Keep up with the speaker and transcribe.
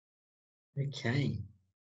Okay.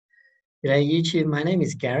 G'day YouTube, my name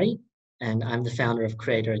is Gary and I'm the founder of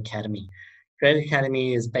Creator Academy. Creator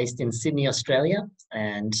Academy is based in Sydney, Australia,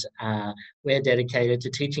 and we're dedicated to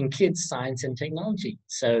teaching kids science and technology.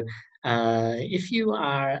 So if you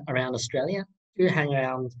are around Australia, do hang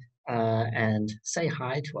around and say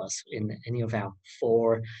hi to us in any of our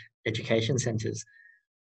 4 education centres.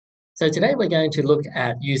 So today we're going to look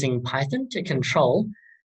at using Python to control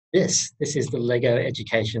this. This is the LEGO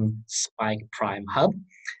Education Spike Prime Hub.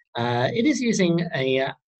 It is using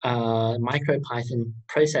a MicroPython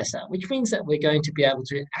processor, which means that we're going to be able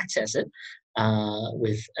to access it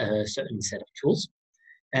with a certain set of tools.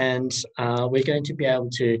 And we're going to be able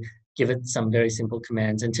to give it some very simple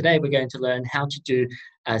commands. And today we're going to learn how to do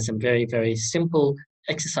some very, very simple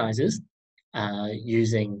exercises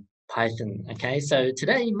using Python. Okay, so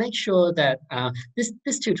today make sure that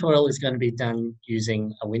this tutorial is going to be done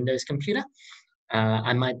using a Windows computer.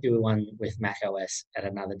 I might do one with Mac OS at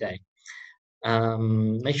another day.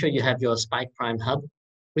 Make sure you have your Spike Prime hub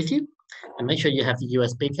with you, and make sure you have the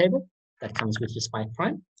USB cable that comes with your Spike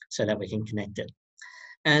Prime so that we can connect it.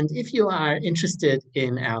 And if you are interested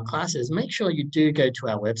in our classes, make sure you do go to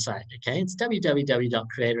our website, okay? It's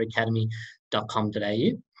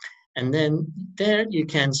www.creatoracademy.com.au. And then there you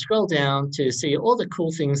can scroll down to see all the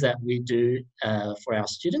cool things that we do for our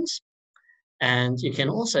students. And you can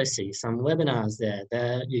also see some webinars there.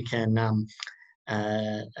 There you can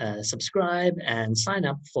subscribe and sign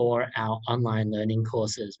up for our online learning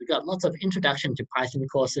courses. We've got lots of introduction to Python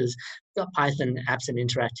courses. We've got Python apps and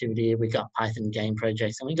interactivity. We've got Python game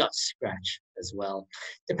projects, and we got Scratch as well.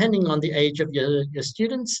 Depending on the age of your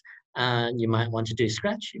students, you might want to do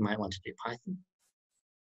Scratch, you might want to do Python.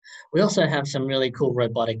 We also have some really cool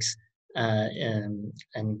robotics and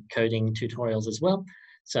coding tutorials as well.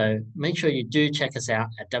 So make sure you do check us out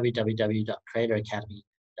at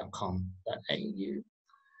www.creatoracademy.com.au.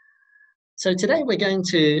 So today we're going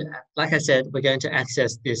to, like I said, we're going to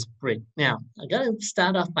access this brick. Now, I'm going to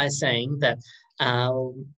start off by saying that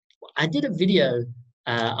I did a video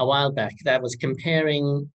a while back that was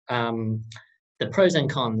comparing the pros and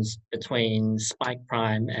cons between Spike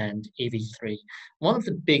Prime and EV3. One of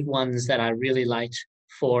the big ones that I really liked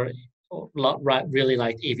EV3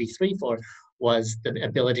 for was the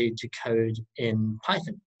ability to code in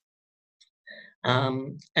Python.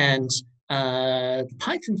 The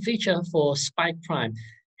Python feature for Spike Prime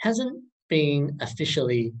hasn't been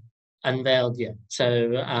officially unveiled yet.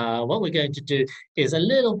 So what we're going to do is a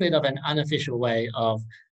little bit of an unofficial way of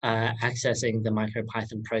accessing the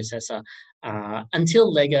MicroPython processor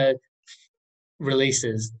until LEGO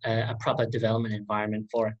releases a proper development environment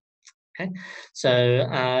for it. Okay,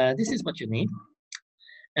 so this is what you need.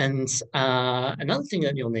 And another thing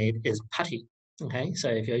that you'll need is Putty. Okay, so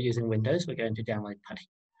if you're using Windows, we're going to download Putty.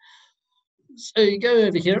 So you go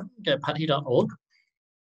over here, go putty.org.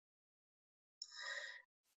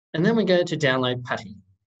 And then we go to download Putty.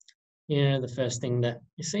 Here, the first thing that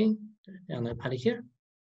you see, download Putty here.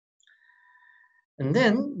 And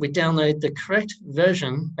then we download the correct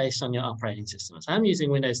version based on your operating system. So I'm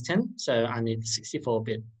using Windows 10, so I need the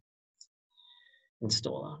 64-bit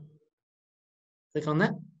installer. Click on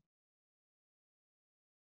that.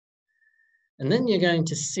 And then you're going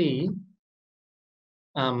to see,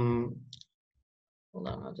 hold on,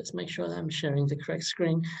 I'll just make sure that I'm sharing the correct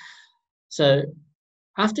screen. So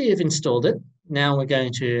after you've installed it, now we're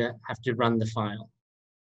going to have to run the file.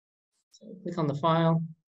 So click on the file.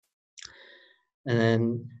 And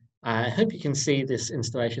then I hope you can see this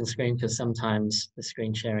installation screen because sometimes the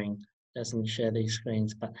screen sharing doesn't share these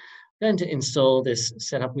screens. But I'm going to install this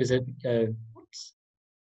setup wizard. Go, whoops.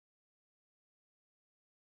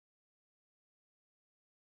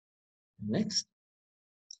 Next.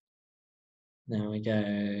 Now we go,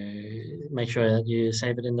 make sure that you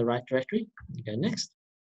save it in the right directory. You go next.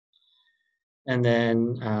 And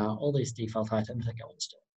then all these default items I go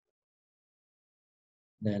install.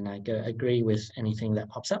 Then I go agree with anything that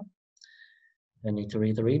pops up. I need to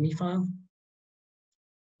read the README file.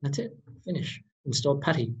 That's it, finish, installed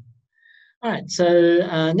Putty. All right, so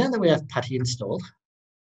now that we have Putty installed,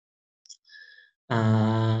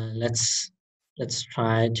 let's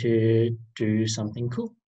try to do something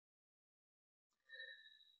cool.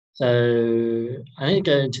 So I need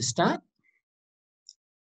to go to start,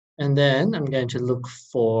 and then I'm going to look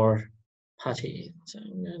for Putty. So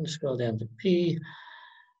I'm going to scroll down to P,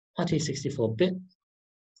 Putty 64-bit,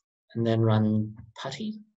 and then run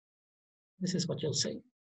Putty. This is what you'll see. It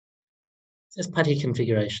says Putty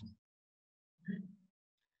configuration.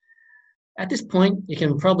 At this point, you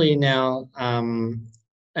can probably now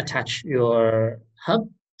attach your hub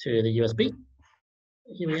to the USB.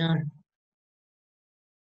 Here we are.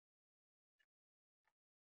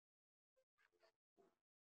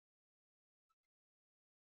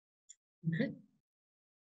 Okay.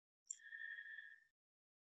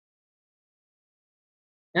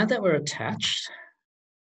 Now that we're attached,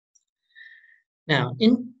 now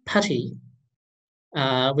in PuTTY,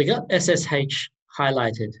 we got SSH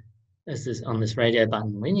highlighted as this on this radio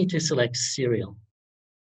button. We need to select serial.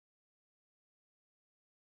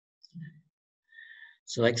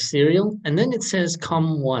 Select serial, and then it says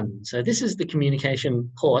COM1. So this is the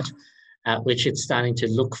communication port at which it's starting to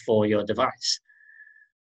look for your device.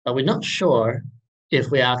 But we're not sure if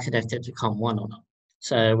we are connected to COM1 or not.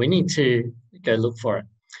 So we need to go look for it.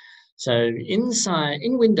 So inside,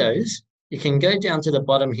 in Windows, you can go down to the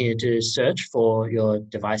bottom here to search for your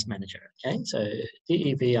device manager, okay? So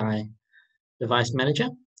DEVI device manager,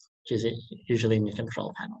 which is usually in your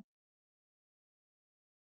control panel.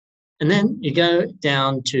 And then you go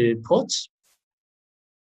down to ports.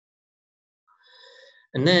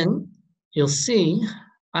 And then you'll see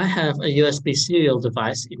I have a USB serial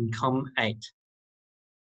device in COM8.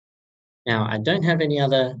 Now, I don't have any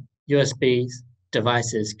other USB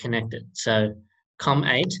devices connected. So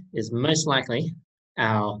COM8 is most likely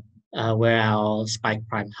where our Spike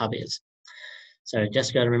Prime hub is. So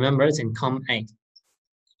just got to remember it's in COM8.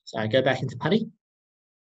 So I go back into PuTTY.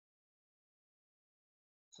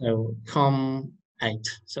 So COM8.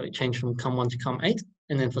 So it changed from COM1 to COM8.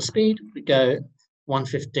 And then for speed, we go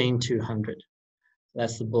 115/200.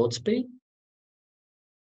 That's the board speed.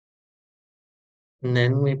 And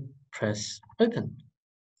then we press open.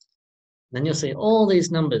 Then you'll see all these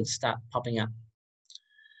numbers start popping up.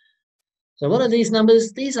 So what are these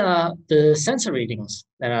numbers? These are the sensor readings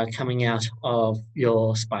that are coming out of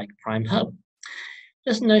your Spike Prime hub.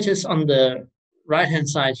 Just notice on the right-hand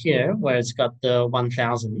side here, where it's got the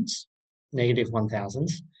 1000s, negative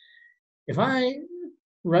 1000s. If I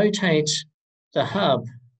rotate the hub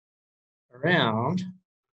around,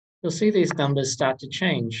 you'll see these numbers start to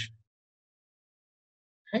change.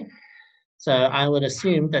 Okay? So I would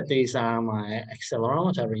assume that these are my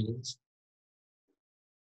accelerometer readings.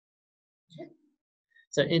 Okay.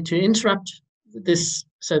 So to interrupt this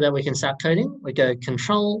so that we can start coding, we go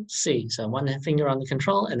Control C. So one finger on the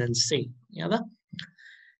control and then C the other.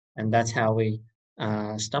 And that's how we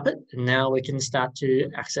stop it. And now we can start to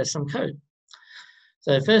access some code.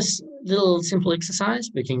 So first little simple exercise,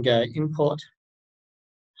 we can go import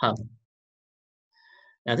hub.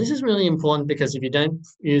 Now this is really important because if you don't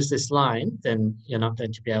use this line, then you're not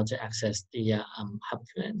going to be able to access the hub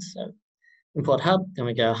commands. So import hub, then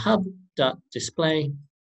we go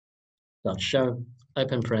hub.display.show,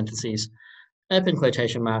 open parentheses, open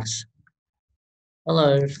quotation marks,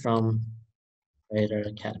 hello from Creator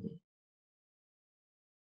Academy.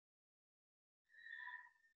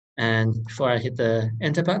 And before I hit the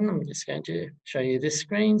enter button, I'm just going to show you this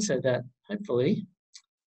screen so that hopefully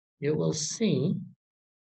you will see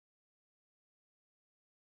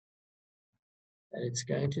that it's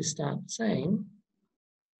going to start saying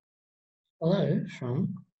hello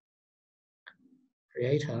from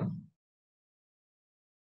Creator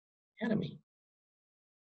Academy.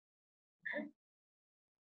 Okay.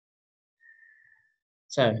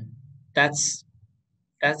 So that's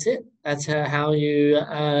it. That's how you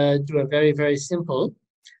do a very, very simple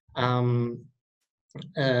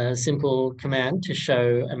simple command to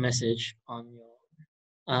show a message on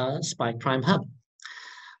your Spike Prime hub.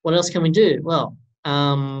 What else can we do? Well,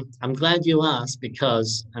 I'm glad you asked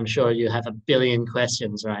because I'm sure you have a billion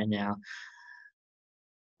questions right now.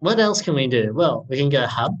 What else can we do? Well, we can go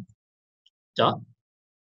hub dot.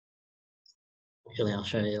 Actually, I'll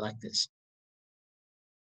show you like this.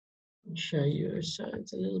 I'll show you so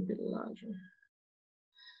it's a little bit larger.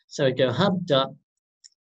 So we go hub dot,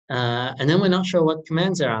 and then we're not sure what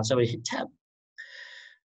commands there are, so we hit tab.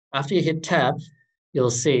 After you hit tab, you'll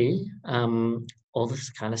see all this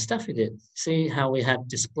kind of stuff we did. See how we had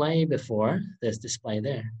display before? There's display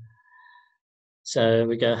there. So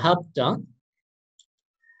we go hub dot,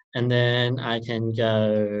 and then I can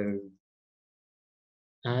go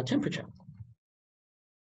temperature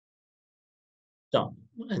dot,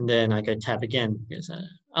 and then I go tab again.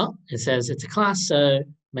 Oh, it says it's a class, so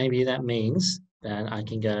maybe that means that I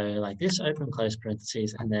can go like this, open close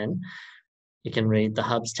parentheses, and then you can read the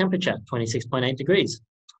hub's temperature, 26.8 degrees.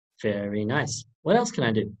 Very nice. What else can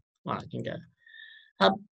I do? Well, I can go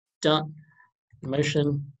hub dot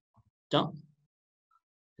motion dot,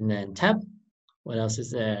 and then tab. What else is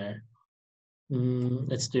there?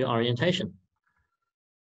 Let's do orientation.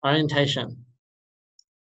 Orientation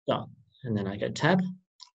dot, and then I go tab.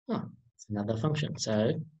 Oh, it's another function.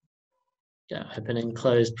 So go open and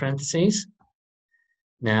close parentheses.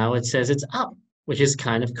 Now it says it's up, which is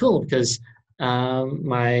kind of cool because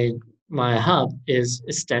my my hub is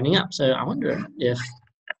standing up. So I wonder if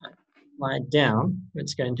I lie down,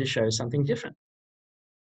 it's going to show something different.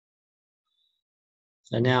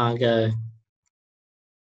 So now I go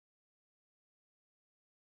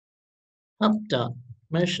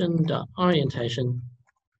hub.motion.orientation.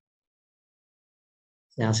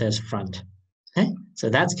 Now says front. Okay, so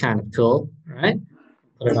that's kind of cool, right?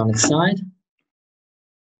 Put it on its side.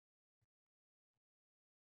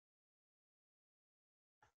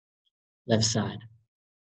 Left side.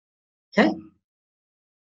 Okay.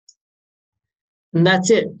 And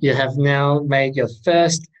that's it. You have now made your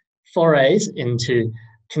first forays into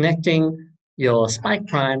connecting your Spike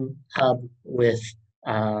Prime hub with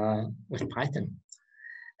Python.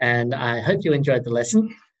 And I hope you enjoyed the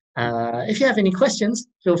lesson. If you have any questions,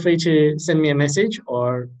 feel free to send me a message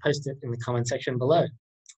or post it in the comment section below.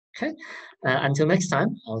 Okay. Until next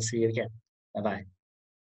time, I'll see you again. Bye-bye.